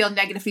 they do feel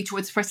negatively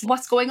towards the person.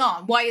 What's going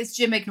on? Why is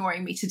Jim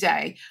ignoring me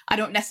today? I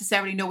don't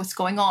necessarily know what's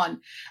going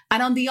on.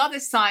 And on the other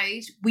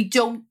side, we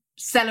don't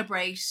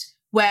celebrate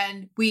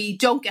when we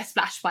don't get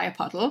splashed by a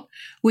puddle.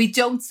 We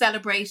don't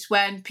celebrate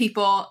when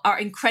people are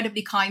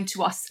incredibly kind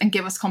to us and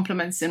give us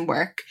compliments in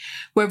work.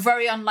 We're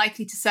very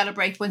unlikely to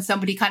celebrate when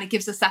somebody kind of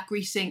gives us that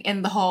greeting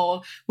in the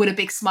hall with a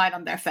big smile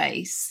on their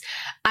face.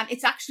 And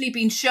it's actually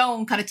been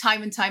shown kind of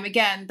time and time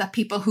again that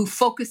people who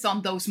focus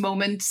on those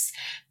moments,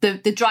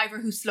 the driver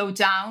who slowed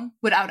down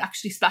without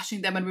actually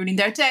splashing them and ruining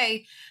their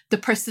day, the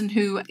person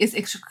who is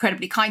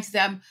incredibly kind to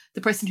them,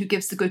 the person who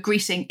gives the good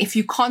greeting, if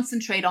you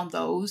concentrate on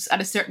those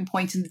at a certain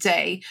point in the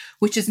day,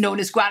 which is known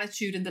as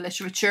gratitude in the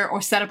literature,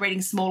 or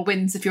celebrating small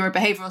wins if you're a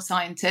behavioral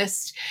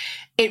scientist,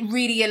 it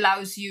really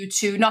allows you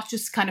to not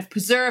just kind of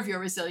preserve your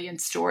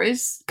resilient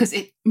stories, because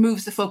it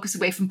moves the focus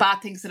away from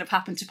bad things that have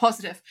happened to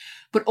positive,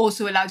 but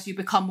also allows you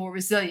to become more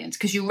resilient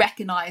because you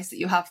recognize that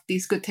you have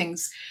these good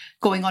things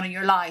going on in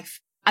your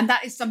life. And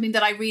that is something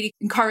that I really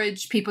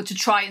encourage people to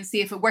try and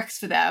see if it works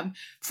for them.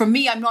 For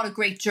me, I'm not a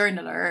great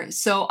journaler.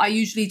 So I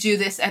usually do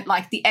this at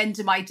like the end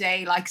of my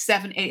day, like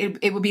 7,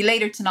 it will be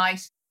later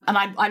tonight. And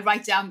I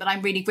write down that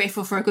I'm really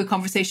grateful for a good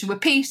conversation with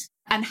Pete.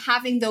 And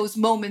having those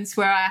moments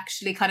where I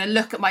actually kind of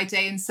look at my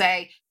day and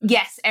say,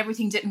 yes,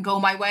 everything didn't go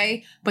my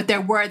way, but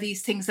there were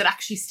these things that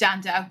actually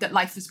stand out, that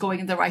life is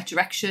going in the right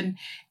direction,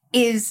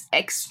 is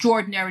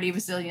extraordinarily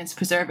resilience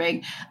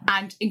preserving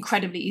and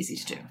incredibly easy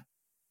to do.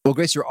 Well,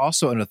 Grace, you're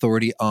also an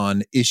authority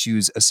on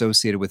issues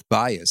associated with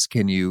bias.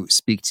 Can you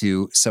speak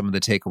to some of the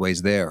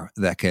takeaways there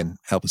that can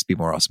help us be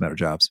more awesome at our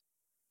jobs?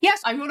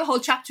 Yes, I wrote a whole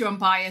chapter on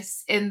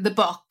bias in the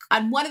book.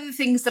 And one of the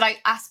things that I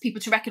ask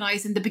people to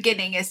recognize in the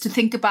beginning is to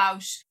think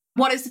about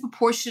what is the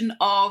proportion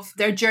of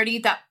their journey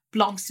that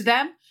belongs to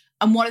them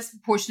and what is the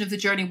proportion of the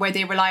journey where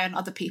they rely on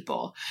other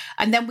people.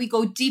 And then we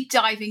go deep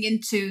diving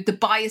into the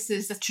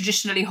biases that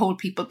traditionally hold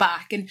people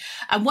back. And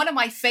one of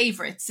my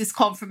favorites is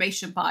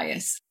confirmation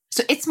bias.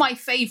 So it's my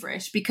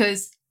favorite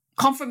because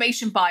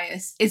confirmation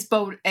bias is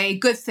both a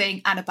good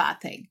thing and a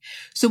bad thing.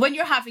 So when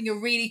you're having a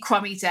really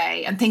crummy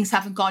day and things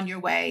haven't gone your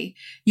way,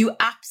 you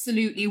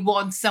absolutely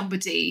want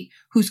somebody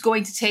who's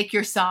going to take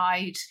your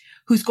side,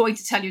 who's going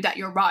to tell you that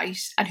you're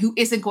right, and who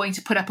isn't going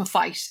to put up a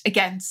fight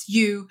against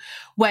you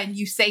when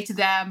you say to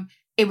them,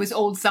 it was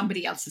all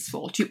somebody else's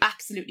fault. You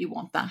absolutely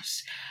want that.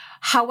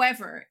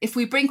 However, if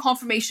we bring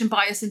confirmation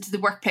bias into the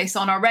workplace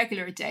on our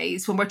regular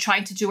days, when we're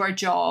trying to do our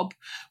job,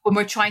 when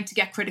we're trying to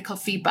get critical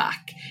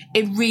feedback,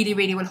 it really,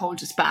 really will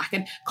hold us back.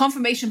 And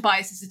confirmation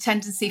bias is a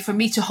tendency for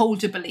me to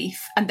hold a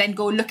belief and then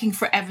go looking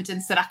for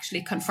evidence that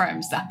actually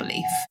confirms that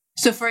belief.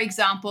 So, for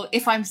example,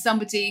 if I'm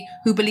somebody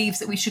who believes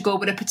that we should go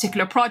with a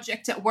particular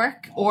project at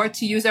work, or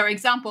to use our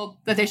example,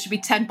 that there should be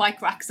 10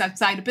 bike racks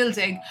outside a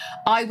building,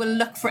 I will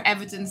look for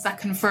evidence that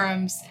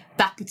confirms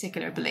that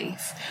particular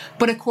belief.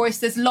 But of course,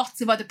 there's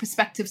lots of other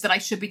perspectives that I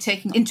should be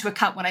taking into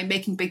account when I'm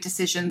making big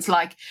decisions,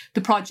 like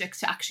the project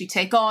to actually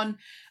take on,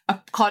 a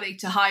colleague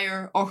to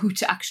hire, or who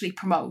to actually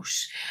promote.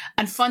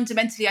 And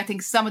fundamentally, I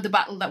think some of the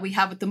battle that we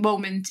have at the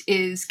moment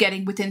is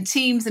getting within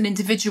teams and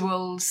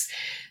individuals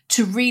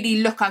to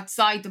really look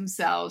outside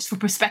themselves for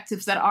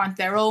perspectives that aren't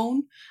their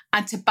own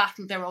and to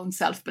battle their own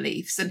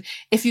self-beliefs. And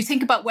if you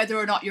think about whether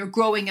or not you're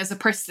growing as a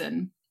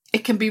person,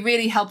 it can be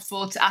really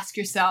helpful to ask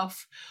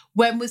yourself,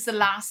 when was the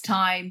last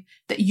time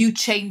that you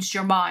changed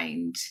your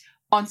mind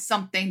on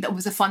something that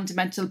was a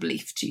fundamental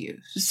belief to you?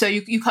 So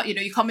you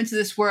come into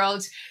this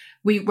world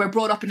we were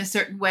brought up in a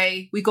certain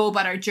way, we go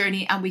about our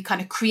journey and we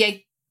kind of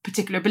create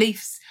particular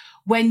beliefs.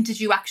 When did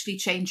you actually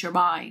change your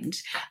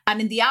mind? And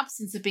in the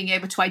absence of being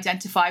able to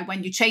identify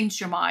when you changed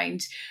your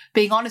mind,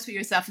 being honest with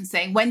yourself and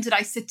saying, when did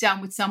I sit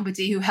down with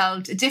somebody who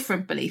held a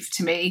different belief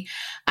to me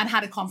and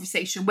had a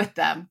conversation with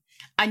them?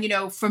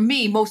 And, for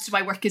me, most of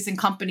my work is in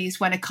companies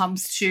when it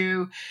comes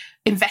to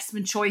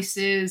investment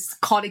choices,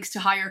 colleagues to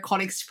hire,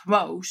 colleagues to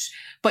promote.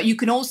 But you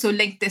can also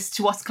link this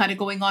to what's kind of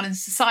going on in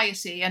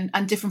society and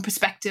different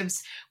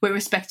perspectives with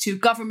respect to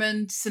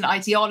governments and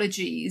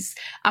ideologies.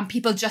 And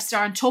people just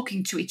aren't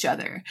talking to each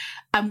other.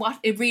 And what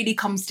it really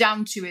comes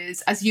down to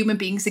is, as human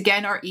beings,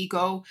 again, our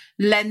ego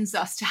lends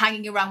us to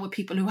hanging around with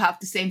people who have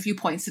the same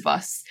viewpoints of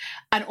us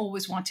and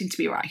always wanting to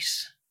be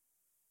right.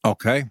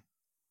 Okay.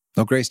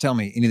 Well, Grace, tell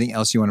me, anything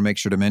else you want to make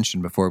sure to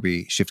mention before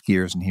we shift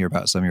gears and hear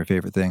about some of your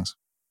favorite things?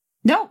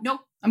 No,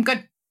 I'm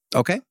good.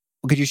 Okay.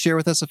 Well, could you share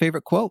with us a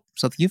favorite quote,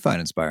 something you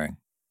find inspiring?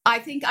 I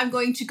think I'm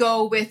going to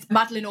go with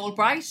Madeleine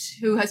Albright,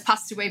 who has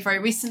passed away very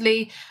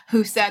recently,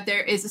 who said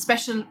there is a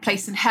special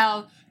place in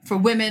hell for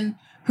women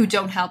who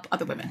don't help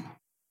other women.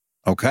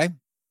 Okay.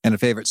 And a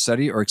favorite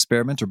study or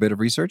experiment or bit of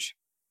research?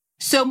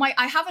 So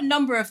I have a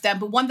number of them,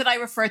 but one that I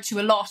refer to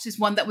a lot is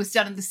one that was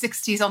done in the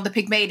 60s on the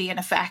Pygmalion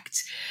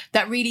effect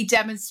that really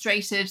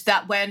demonstrated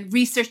that when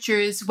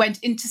researchers went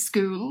into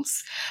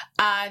schools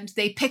and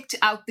they picked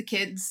out the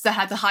kids that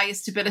had the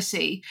highest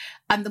ability,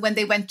 and when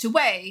they went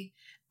away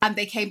and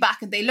they came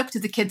back and they looked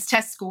at the kids'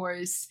 test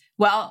scores,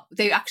 well,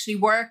 they actually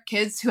were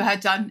kids who had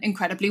done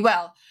incredibly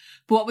well.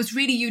 But what was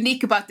really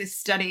unique about this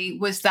study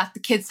was that the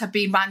kids had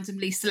been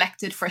randomly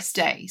selected first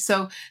day.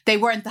 So they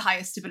weren't the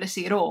highest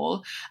ability at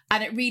all.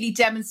 And it really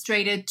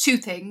demonstrated two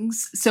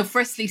things. So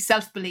firstly,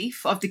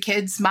 self-belief of the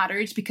kids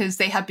mattered because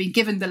they had been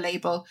given the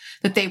label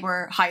that they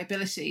were high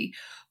ability,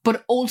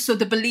 but also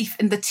the belief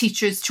in the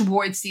teachers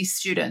towards these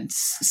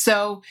students.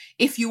 So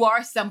if you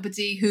are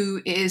somebody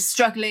who is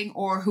struggling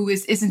or who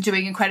isn't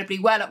doing incredibly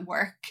well at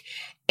work,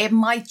 it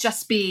might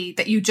just be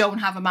that you don't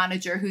have a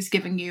manager who's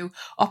giving you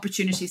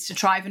opportunities to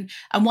thrive. And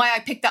why I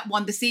picked that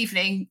one this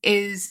evening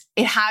is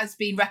it has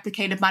been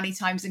replicated many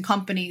times in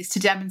companies to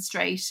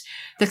demonstrate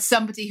that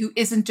somebody who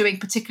isn't doing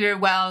particularly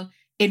well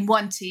in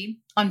one team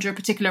under a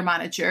particular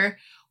manager,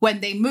 when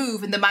they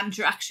move and the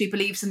manager actually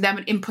believes in them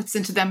and inputs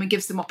into them and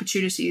gives them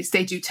opportunities,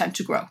 they do tend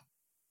to grow.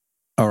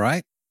 All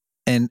right.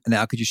 And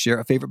now could you share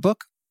a favorite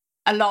book?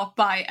 A lot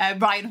by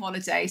Ryan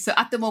Holiday. So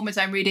at the moment,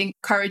 I'm reading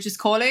Courage is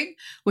Calling,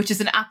 which is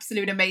an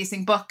absolute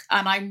amazing book.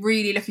 And I'm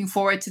really looking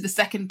forward to the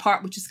second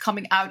part, which is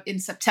coming out in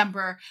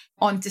September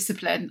on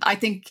discipline. I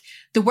think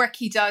the work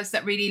he does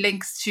that really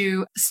links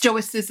to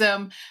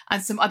Stoicism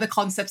and some other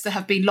concepts that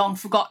have been long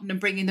forgotten and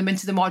bringing them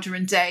into the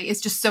modern day is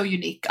just so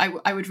unique.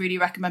 I would really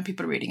recommend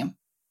people reading him.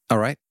 All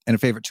right. And a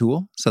favorite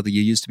tool, something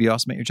you use to be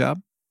awesome at your job?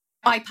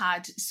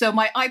 iPad. So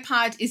my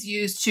iPad is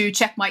used to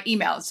check my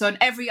emails. So on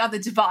every other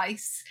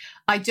device,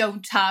 I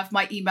don't have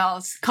my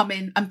emails come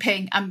in and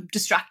ping and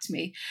distract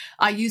me.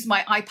 I use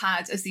my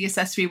iPad as the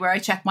accessory where I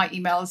check my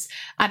emails.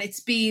 And it's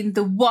been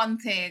the one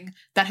thing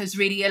that has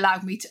really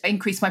allowed me to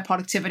increase my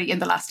productivity in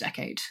the last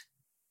decade.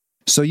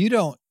 So you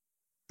don't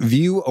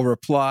view or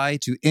reply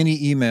to any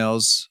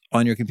emails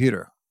on your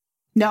computer?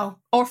 No,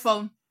 or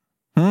phone.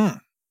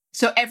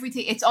 So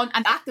everything it's on,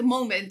 and at the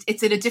moment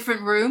it's in a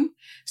different room.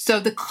 So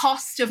the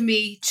cost of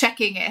me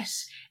checking it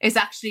is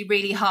actually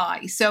really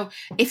high. So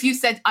if you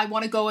said, I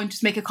want to go and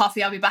just make a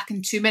coffee, I'll be back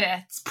in 2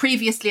 minutes.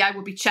 Previously, I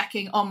would be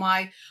checking on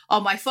my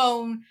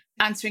phone,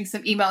 answering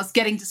some emails,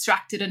 getting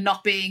distracted and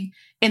not being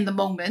in the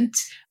moment.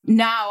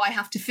 Now I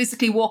have to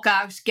physically walk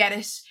out, get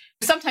it.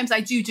 Sometimes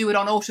I do it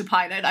on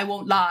autopilot, I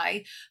won't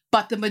lie,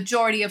 but the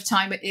majority of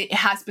time it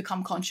has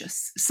become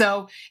conscious.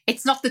 So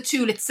it's not the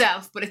tool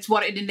itself, but it's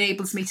what it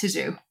enables me to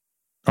do.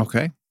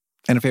 Okay.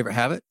 And a favorite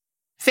habit?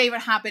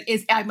 Favorite habit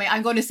is,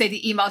 I'm going to say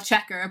the email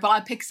checker, but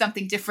I'll pick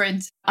something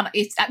different. And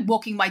it's at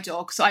walking my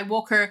dog. So I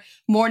walk her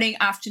morning,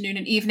 afternoon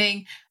and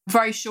evening,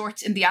 very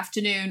short in the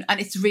afternoon. And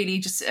it's really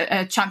just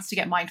a chance to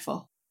get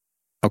mindful.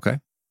 Okay.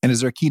 And is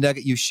there a key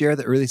nugget you share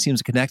that really seems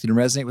to connect and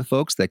resonate with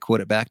folks that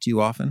quote it back to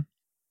you often?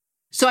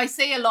 So I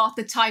say a lot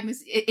that time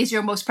is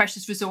your most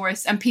precious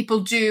resource, and people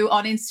do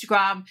on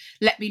Instagram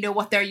let me know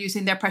what they're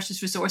using their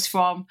precious resource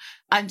from.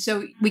 And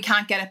so we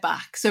can't get it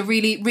back. So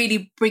really,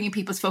 really bringing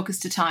people's focus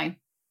to time.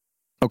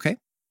 Okay.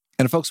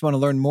 And if folks want to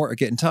learn more or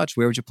get in touch,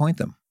 where would you point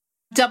them?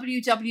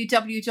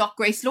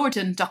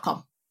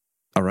 www.gracelorden.com.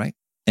 All right.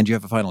 And do you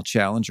have a final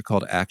challenge or call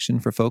to action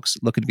for folks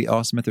looking to be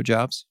awesome at their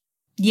jobs?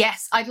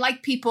 Yes, I'd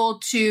like people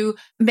to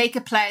make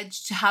a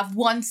pledge to have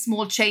one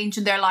small change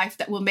in their life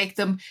that will make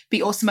them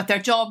be awesome at their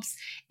jobs.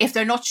 If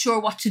they're not sure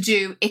what to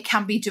do, it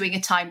can be doing a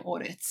time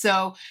audit.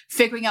 So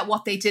figuring out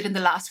what they did in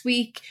the last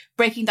week,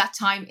 breaking that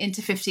time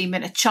into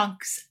 15-minute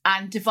chunks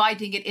and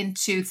dividing it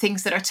into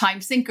things that are time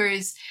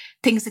sinkers,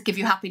 things that give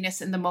you happiness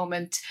in the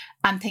moment,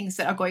 and things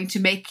that are going to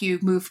make you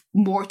move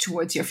more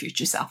towards your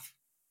future self.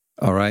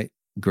 All right.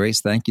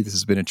 Grace, thank you. This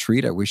has been a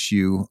treat. I wish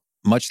you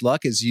much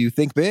luck as you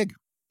think big.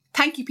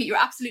 Thank you, Pete. You're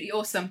absolutely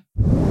awesome.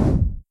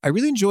 I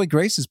really enjoy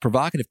Grace's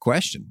provocative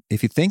question.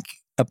 If you think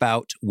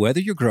about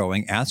whether you're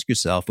growing, ask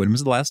yourself, when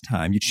was the last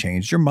time you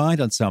changed your mind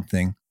on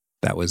something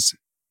that was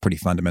pretty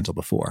fundamental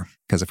before?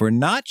 Because if we're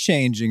not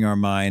changing our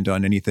mind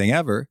on anything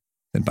ever,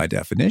 then by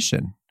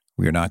definition,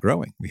 we are not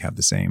growing. We have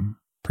the same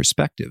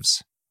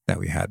perspectives that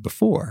we had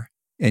before.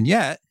 And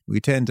yet, we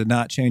tend to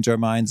not change our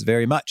minds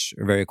very much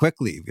or very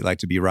quickly. We like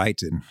to be right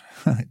and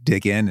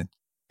dig in and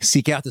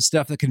seek out the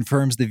stuff that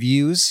confirms the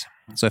views.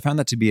 So I found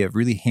that to be a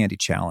really handy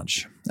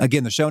challenge.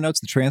 Again, the show notes,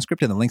 the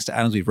transcript, and the links to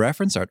items we've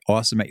referenced are at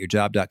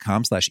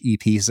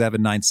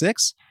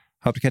awesomeatyourjob.com/EP796.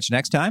 Hope to catch you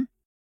next time.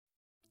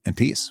 And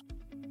peace.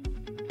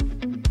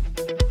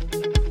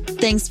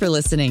 Thanks for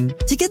listening.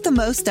 To get the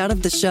most out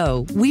of the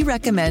show, we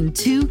recommend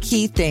 2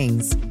 key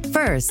things.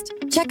 First,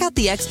 check out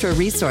the extra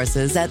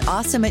resources at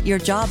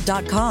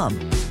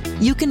awesomeatyourjob.com.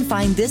 You can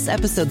find this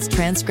episode's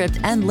transcript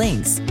and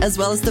links, as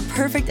well as the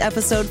perfect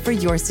episode for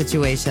your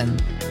situation.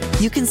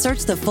 You can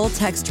search the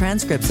full-text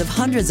transcripts of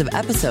hundreds of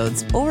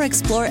episodes or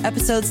explore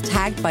episodes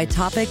tagged by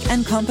topic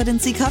and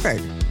competency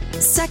covered.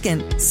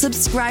 Second,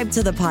 subscribe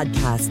to the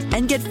podcast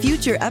and get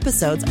future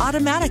episodes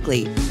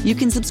automatically. You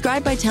can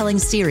subscribe by telling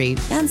Siri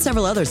and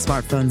several other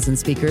smartphones and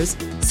speakers,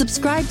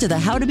 subscribe to the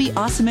How to Be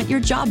Awesome at Your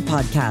Job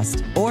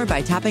podcast, or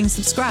by tapping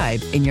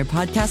subscribe in your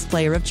podcast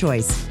player of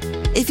choice.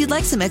 If you'd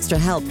like some extra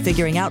help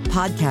figuring out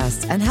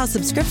podcasts and how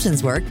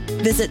subscriptions work,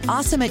 visit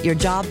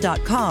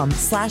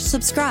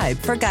awesomeatyourjob.com/subscribe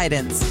for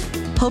guidance.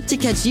 Hope to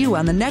catch you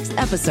on the next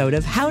episode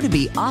of How to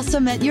Be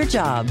Awesome at Your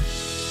Job.